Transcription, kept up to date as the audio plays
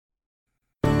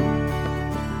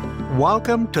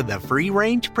Welcome to the Free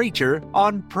Range Preacher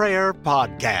on Prayer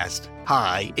podcast.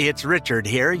 Hi, it's Richard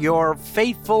here, your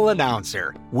faithful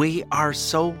announcer. We are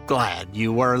so glad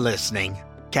you are listening.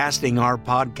 Casting our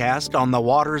podcast on the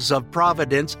waters of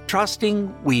providence,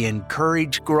 trusting we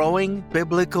encourage growing,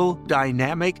 biblical,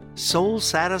 dynamic,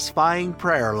 soul-satisfying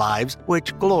prayer lives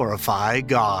which glorify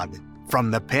God. From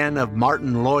the pen of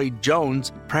Martin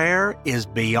Lloyd-Jones, prayer is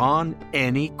beyond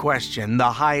any question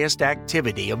the highest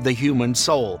activity of the human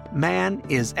soul. Man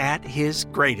is at his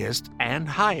greatest and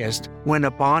highest when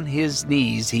upon his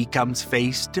knees he comes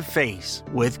face to face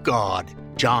with God.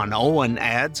 John Owen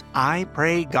adds, I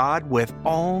pray God with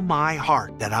all my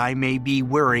heart that I may be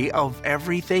weary of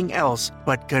everything else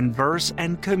but converse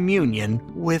and communion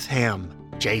with Him.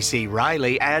 J.C.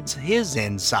 Ryle adds his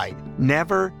insight.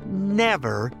 Never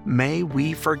may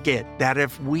we forget that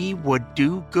if we would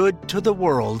do good to the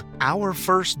world, our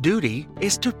first duty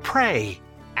is to pray.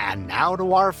 And now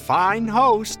to our fine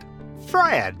host,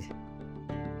 Fred.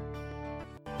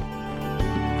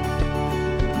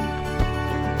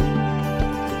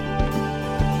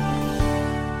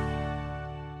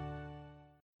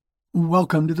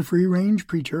 Welcome to the Free Range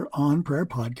Preacher on Prayer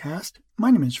podcast.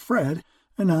 My name is Fred,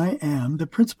 and I am the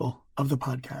principal of the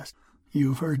podcast.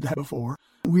 You've heard that before.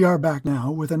 We are back now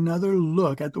with another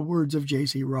look at the words of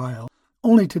J.C. Ryle.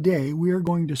 Only today we are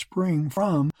going to spring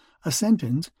from a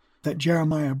sentence that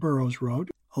Jeremiah Burroughs wrote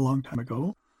a long time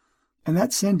ago, and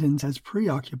that sentence has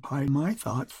preoccupied my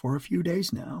thoughts for a few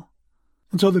days now.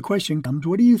 And so the question comes,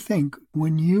 what do you think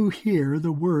when you hear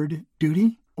the word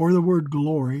duty, or the word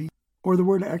glory, or the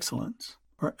word excellence,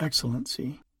 or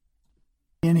excellency?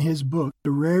 In his book, The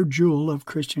Rare Jewel of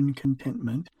Christian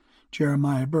Contentment,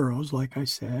 Jeremiah Burroughs, like I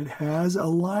said, has a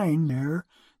line there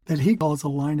that he calls a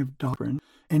line of doctrine,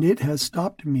 and it has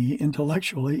stopped me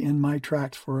intellectually in my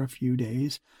tracks for a few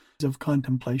days of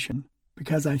contemplation,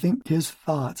 because I think his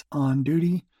thoughts on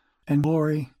duty and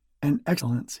glory and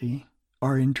excellency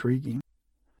are intriguing.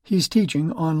 He's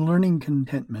teaching on learning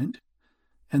contentment,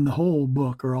 and the whole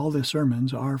book, or all the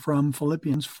sermons, are from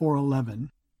Philippians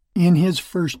 4:11. In his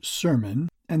first sermon,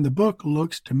 and the book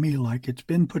looks to me like it's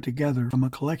been put together from a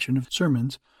collection of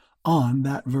sermons on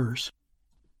that verse.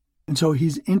 And so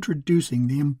he's introducing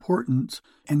the importance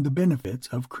and the benefits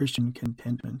of Christian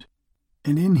contentment.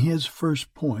 And in his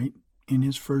first point, in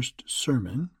his first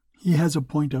sermon, he has a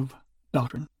point of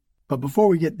doctrine. But before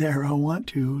we get there, I want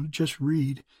to just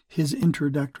read his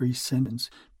introductory sentence,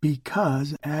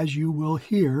 because as you will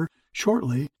hear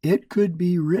shortly, it could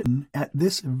be written at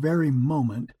this very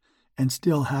moment and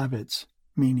still have its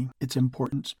meaning, its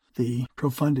importance, the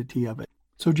profundity of it.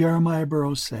 So Jeremiah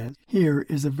Burroughs says, here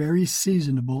is a very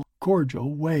seasonable,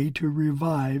 cordial way to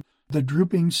revive the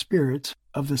drooping spirits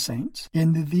of the saints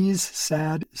in these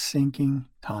sad, sinking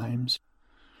times.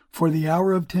 For the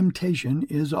hour of temptation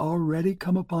is already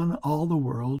come upon all the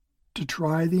world to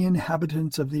try the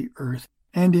inhabitants of the earth,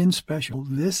 and in special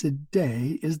this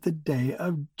day is the day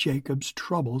of Jacob's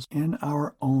troubles in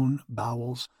our own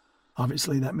bowels.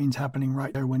 Obviously, that means happening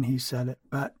right there when he said it,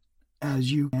 but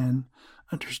as you can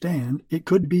understand, it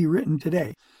could be written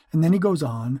today. And then he goes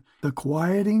on, the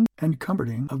quieting and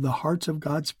comforting of the hearts of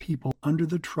God's people under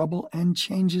the trouble and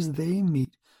changes they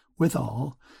meet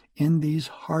withal in these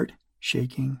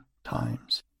heart-shaking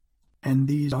times. And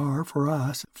these are, for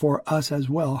us as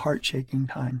well, heart-shaking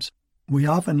times. We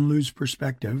often lose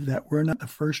perspective that we're not the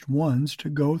first ones to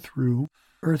go through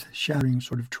earth-shattering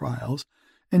sort of trials.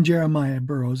 And Jeremiah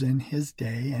Burroughs in his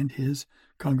day and his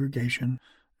congregation,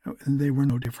 they were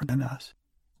no different than us.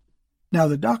 Now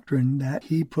the doctrine that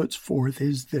he puts forth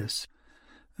is this,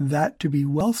 that to be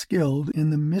well skilled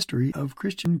in the mystery of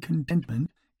Christian contentment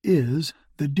is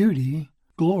the duty,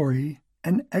 glory,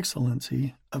 and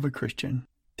excellency of a Christian.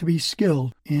 To be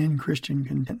skilled in Christian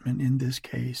contentment in this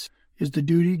case is the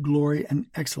duty, glory, and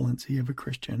excellency of a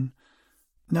Christian.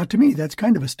 Now, to me, that's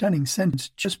kind of a stunning sentence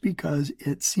just because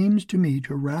it seems to me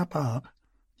to wrap up,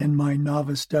 in my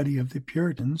novice study of the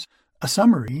Puritans, a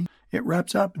summary. It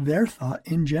wraps up their thought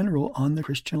in general on the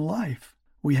Christian life.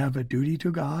 We have a duty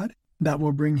to God that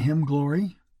will bring Him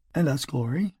glory and us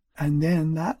glory, and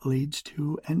then that leads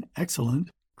to an excellent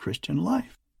Christian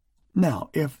life. Now,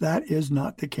 if that is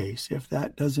not the case, if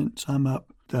that doesn't sum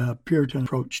up the Puritan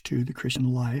approach to the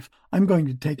Christian life, I'm going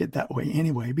to take it that way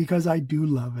anyway because I do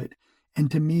love it. And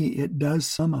to me, it does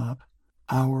sum up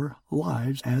our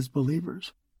lives as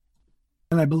believers.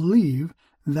 And I believe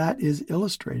that is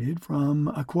illustrated from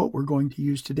a quote we're going to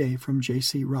use today from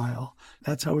J.C. Ryle.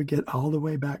 That's how we get all the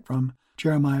way back from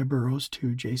Jeremiah Burroughs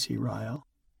to J.C. Ryle.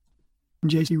 And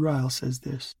J.C. Ryle says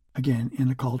this, again, in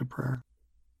a call to prayer.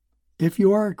 If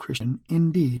you are a Christian,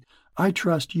 indeed, I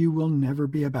trust you will never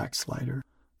be a backslider.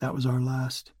 That was our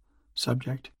last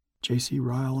subject, J.C.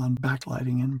 Ryle, on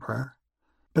backsliding in prayer.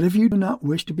 But if you do not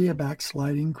wish to be a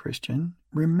backsliding Christian,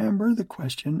 remember the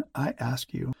question I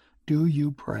ask you. Do you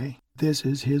pray? This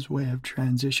is his way of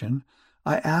transition.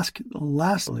 I ask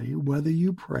lastly whether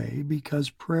you pray, because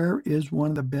prayer is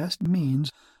one of the best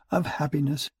means of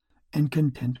happiness and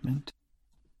contentment.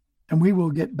 And we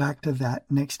will get back to that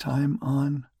next time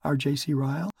on our J.C.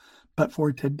 Ryle. But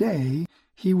for today,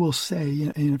 he will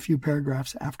say in a few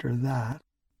paragraphs after that,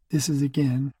 this is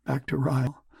again back to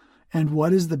Ryle. And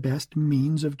what is the best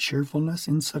means of cheerfulness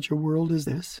in such a world as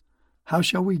this? How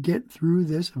shall we get through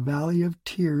this valley of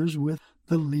tears with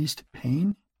the least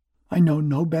pain? I know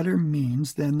no better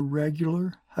means than the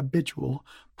regular, habitual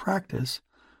practice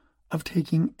of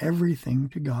taking everything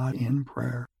to God in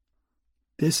prayer.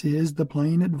 This is the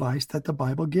plain advice that the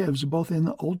Bible gives, both in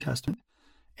the Old Testament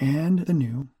and the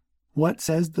New. What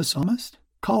says the psalmist?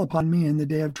 Call upon me in the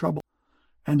day of trouble,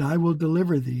 and I will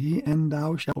deliver thee, and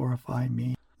thou shalt glorify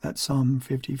me. That's Psalm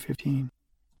 50:15.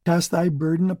 Cast thy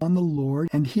burden upon the Lord,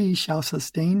 and he shall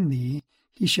sustain thee.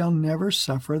 He shall never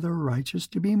suffer the righteous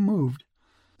to be moved.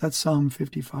 That's Psalm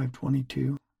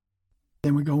 55:22.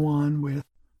 Then we go on with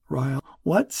Ryle.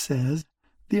 What says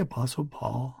the Apostle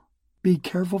Paul? Be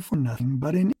careful for nothing,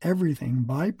 but in everything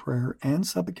by prayer and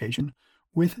supplication,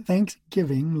 with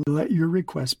thanksgiving, let your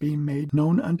requests be made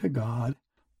known unto God,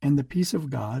 and the peace of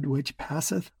God, which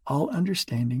passeth all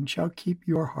understanding, shall keep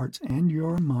your hearts and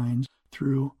your minds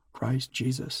through Christ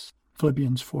Jesus.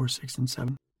 Philippians 4:6 and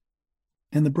 7.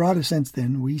 In the broadest sense,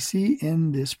 then, we see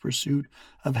in this pursuit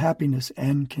of happiness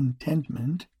and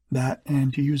contentment that,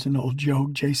 and to use an old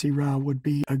joke, J.C. Ryle would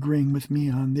be agreeing with me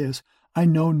on this, I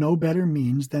know no better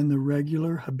means than the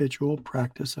regular habitual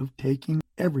practice of taking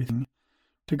everything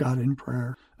to God in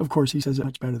prayer. Of course, he says it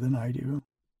much better than I do.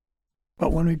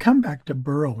 But when we come back to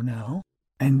Burrow now,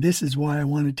 and this is why I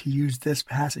wanted to use this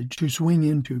passage to swing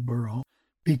into Burrow,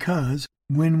 because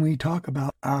when we talk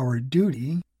about our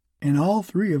duty, in all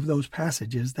three of those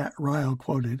passages that Ryle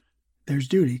quoted, there's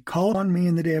duty. Call on me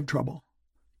in the day of trouble.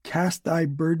 Cast thy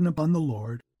burden upon the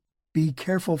Lord. Be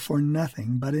careful for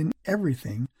nothing, but in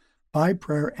everything, by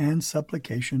prayer and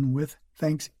supplication with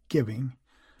thanksgiving,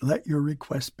 let your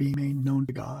requests be made known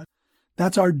to God.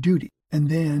 That's our duty. And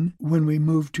then when we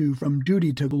move from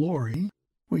duty to glory,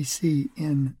 we see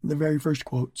in the very first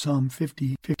quote, Psalm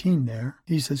 50:15 there,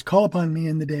 he says, call upon me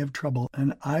in the day of trouble,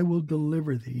 and I will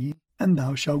deliver thee, and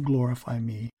thou shalt glorify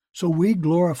me. So we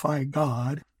glorify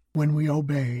God when we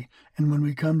obey, and when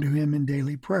we come to him in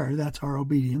daily prayer, that's our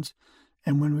obedience.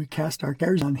 And when we cast our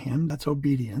cares on him, that's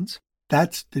obedience.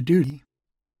 That's the duty.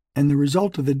 And the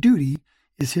result of the duty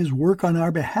is his work on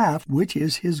our behalf, which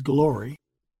is his glory.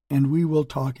 And we will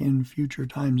talk in future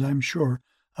times, I'm sure,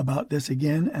 about this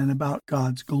again and about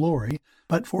God's glory.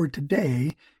 But for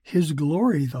today, his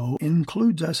glory, though,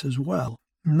 includes us as well.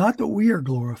 Not that we are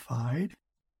glorified,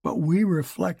 but we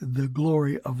reflect the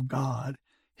glory of God.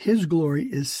 His glory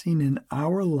is seen in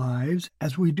our lives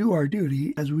as we do our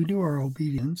duty, as we do our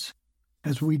obedience,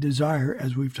 as we desire,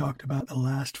 as we've talked about the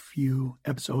last few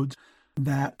episodes,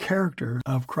 that character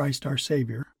of Christ our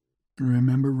Savior.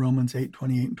 Remember Romans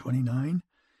 8:28 and 29?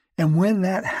 And when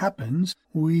that happens,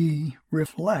 we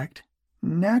reflect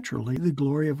naturally the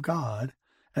glory of God.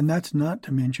 And that's not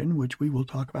to mention, which we will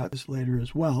talk about this later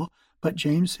as well, but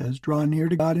James says, draw near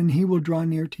to God and he will draw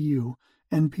near to you.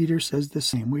 And Peter says the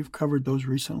same. We've covered those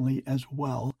recently as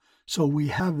well. So we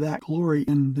have that glory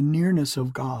in the nearness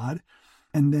of God.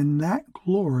 And then that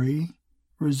glory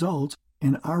results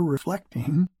in our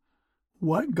reflecting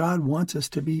what God wants us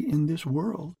to be in this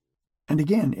world. And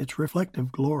again, it's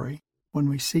reflective glory. When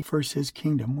we seek first his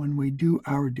kingdom, when we do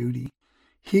our duty,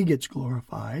 he gets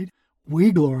glorified.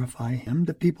 We glorify him.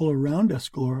 The people around us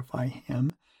glorify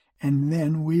him. And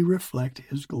then we reflect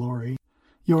his glory.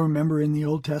 You'll remember in the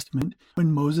Old Testament,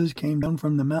 when Moses came down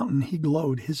from the mountain, he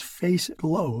glowed. His face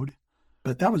glowed.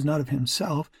 But that was not of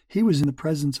himself. He was in the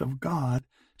presence of God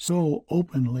so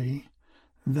openly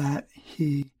that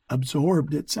he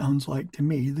absorbed, it sounds like to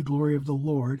me, the glory of the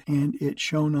Lord, and it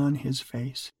shone on his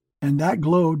face. And that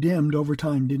glow dimmed over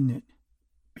time, didn't it?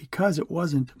 Because it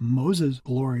wasn't Moses'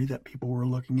 glory that people were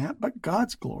looking at, but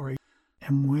God's glory.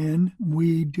 And when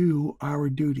we do our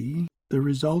duty, the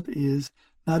result is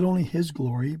not only his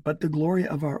glory, but the glory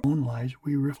of our own lives.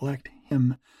 We reflect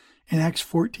him. In Acts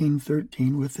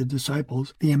 14:13 with the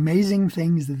disciples, the amazing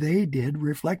things they did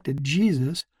reflected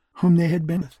Jesus, whom they had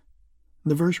been with.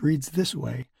 The verse reads this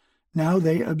way, now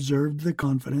they observed the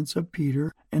confidence of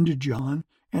Peter and John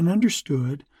and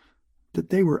understood that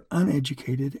they were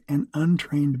uneducated and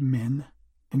untrained men.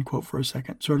 End quote for a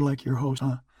second, sort of like your host,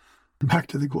 huh? Back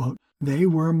to the quote. They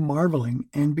were marveling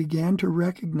and began to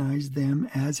recognize them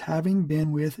as having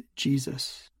been with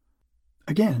Jesus.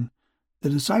 Again, the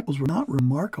disciples were not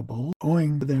remarkable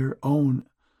owing to their own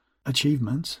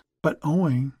achievements, but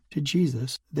owing to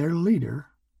Jesus, their leader,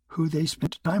 who they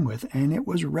spent time with, and it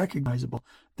was recognizable.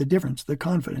 The difference, the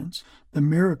confidence, the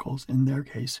miracles in their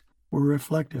case were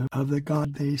reflective of the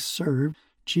God they served,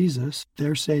 Jesus,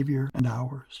 their Savior and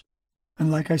ours.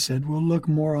 And like I said, we'll look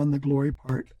more on the glory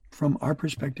part from our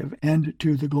perspective and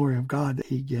to the glory of God that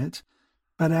he gets.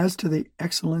 But as to the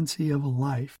excellency of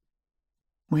life,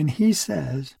 when he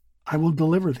says, I will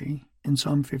deliver thee in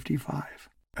Psalm 55,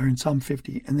 or in Psalm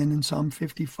 50, and then in Psalm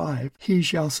 55, he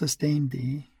shall sustain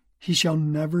thee. He shall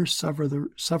never suffer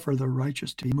the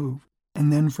righteous to be moved.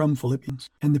 And then from Philippians,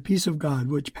 and the peace of God,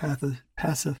 which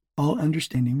passeth all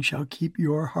understanding, shall keep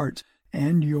your hearts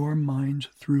and your minds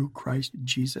through Christ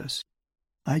Jesus.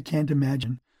 I can't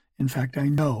imagine. In fact, I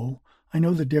know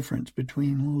the difference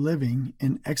between living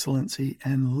in excellency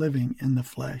and living in the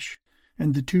flesh.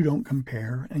 And the two don't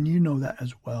compare, and you know that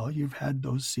as well. You've had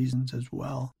those seasons as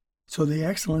well. So the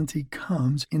excellency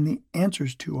comes in the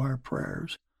answers to our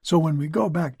prayers. So when we go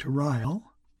back to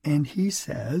Ryle, and he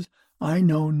says, I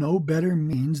know no better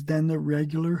means than the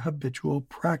regular habitual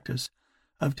practice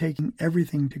of taking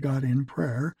everything to God in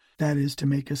prayer, that is to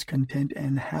make us content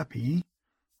and happy,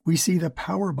 we see the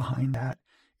power behind that.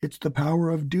 It's the power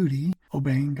of duty,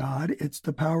 obeying God. It's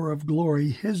the power of glory,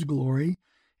 his glory,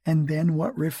 and then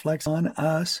what reflects on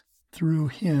us through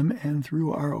him and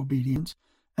through our obedience.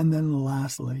 And then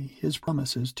lastly, his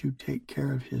promises to take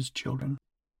care of his children.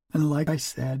 And like I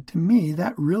said, to me,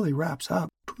 that really wraps up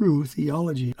true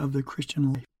theology of the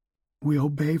Christian life. We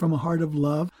obey from a heart of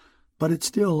love, but it's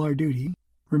still our duty.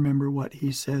 Remember what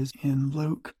he says in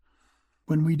Luke.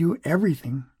 When we do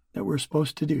everything that we're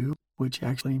supposed to do, which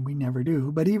actually we never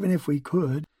do, but even if we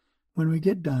could, when we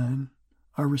get done,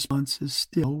 our response is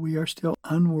still, we are still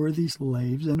unworthy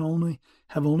slaves and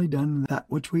have only done that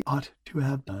which we ought to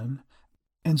have done.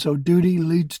 And so duty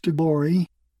leads to glory,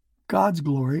 God's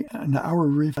glory, and our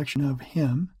reflection of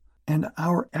him, and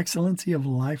our excellency of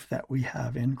life that we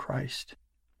have in Christ.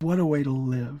 What a way to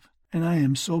live. And I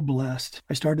am so blessed.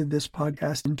 I started this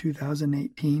podcast in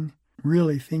 2018,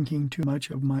 really thinking too much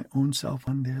of my own self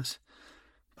on this.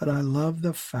 But I love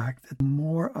the fact that the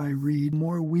more I read,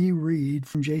 more we read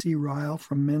from J.C. Ryle,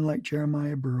 from men like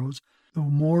Jeremiah Burroughs, the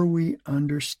more we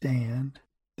understand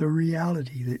the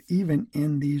reality that even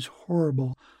in these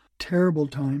horrible, terrible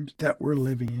times that we're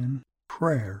living in,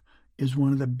 prayer is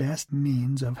one of the best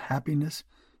means of happiness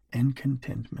and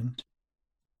contentment.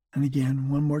 And again,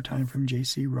 one more time from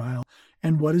J.C. Ryle.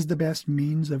 And what is the best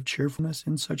means of cheerfulness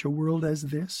in such a world as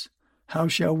this? How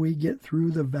shall we get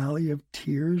through the valley of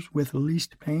tears with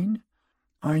least pain?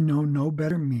 I know no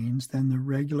better means than the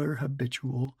regular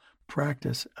habitual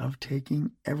practice of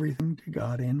taking everything to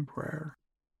God in prayer.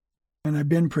 And I've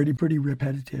been pretty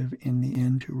repetitive in the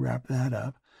end to wrap that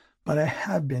up, but I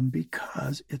have been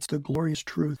because it's the glorious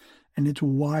truth, and it's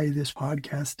why this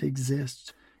podcast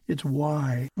exists. It's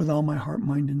why, with all my heart,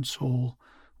 mind, and soul,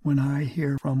 when I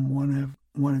hear from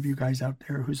one of you guys out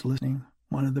there who's listening,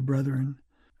 one of the brethren,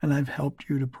 and I've helped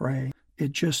you to pray,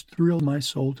 it just thrills my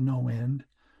soul to no end.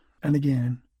 And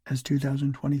again, as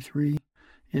 2023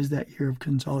 is that year of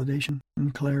consolidation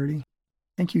and clarity,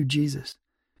 thank you, Jesus,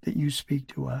 that you speak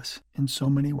to us in so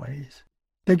many ways.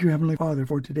 Thank you, Heavenly Father,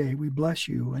 for today. We bless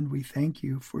you and we thank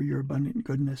you for your abundant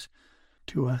goodness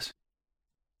to us.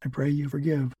 I pray you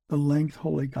forgive the length,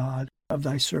 holy God, of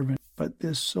thy servant, but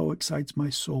this so excites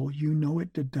my soul. You know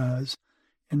it does,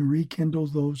 and rekindle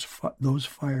those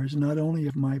fires, not only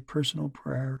of my personal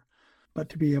prayer, but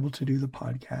to be able to do the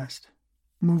podcast.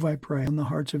 Move, I pray, on the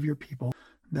hearts of your people,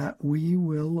 that we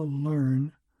will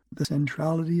learn the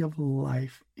centrality of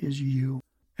life is you.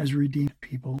 As redeemed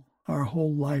people, our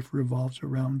whole life revolves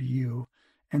around you,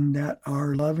 and that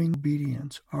our loving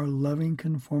obedience, our loving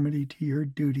conformity to your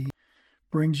duty,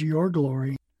 brings your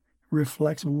glory,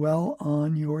 reflects well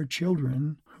on your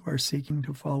children who are seeking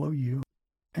to follow you,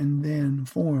 and then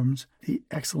forms the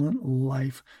excellent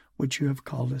life which you have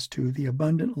called us to, the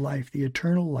abundant life, the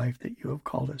eternal life that you have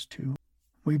called us to.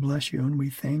 We bless you and we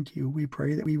thank you. We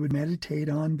pray that we would meditate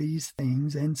on these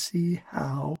things and see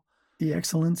how the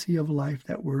excellency of life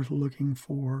that we're looking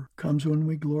for comes when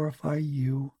we glorify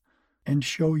you and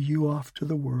show you off to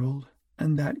the world,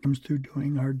 and that comes through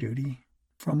doing our duty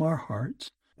from our hearts,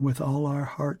 with all our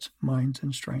hearts, minds,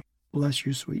 and strength. Bless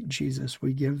you, sweet Jesus.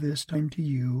 We give this time to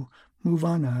you. Move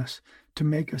on us to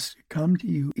make us come to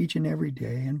you each and every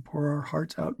day and pour our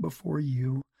hearts out before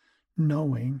you,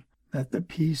 knowing that the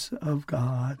peace of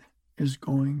God is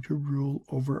going to rule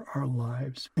over our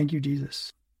lives. Thank you,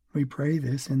 Jesus. We pray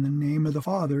this in the name of the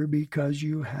Father, because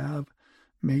you have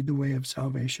made the way of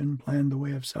salvation, planned the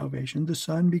way of salvation, the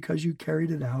Son, because you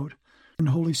carried it out, and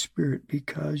Holy Spirit,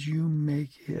 because you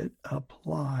make it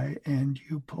apply and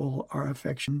you pull our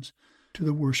affections to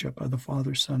the worship of the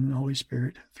Father, Son, and Holy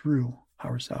Spirit through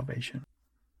our salvation.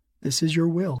 This is your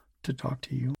will to talk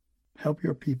to you. Help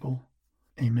your people.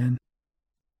 Amen.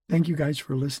 Thank you guys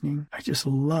for listening. I just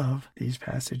love these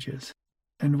passages.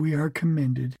 And we are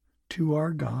commended to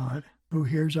our God, who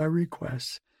hears our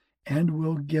requests and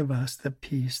will give us the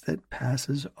peace that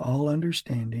passes all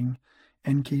understanding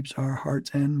and keeps our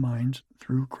hearts and minds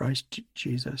through Christ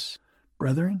Jesus.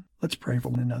 Brethren, let's pray for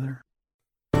one another.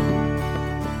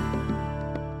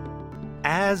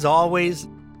 As always,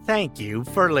 thank you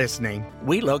for listening.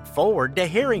 We look forward to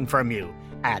hearing from you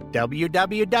at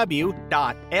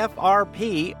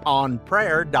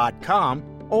www.frponprayer.com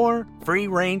or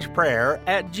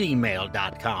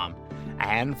freerangeprayer@gmail.com.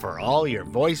 And for all your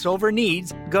voiceover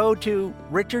needs, go to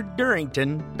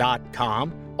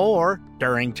richarddurrington.com or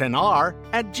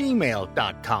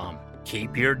durringtonr@gmail.com.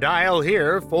 Keep your dial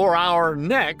here for our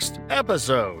next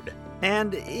episode.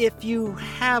 And if you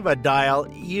have a dial,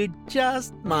 you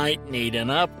just might need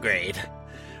an upgrade.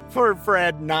 For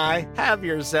Fred and I, have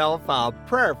yourself a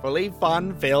prayerfully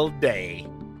fun-filled day.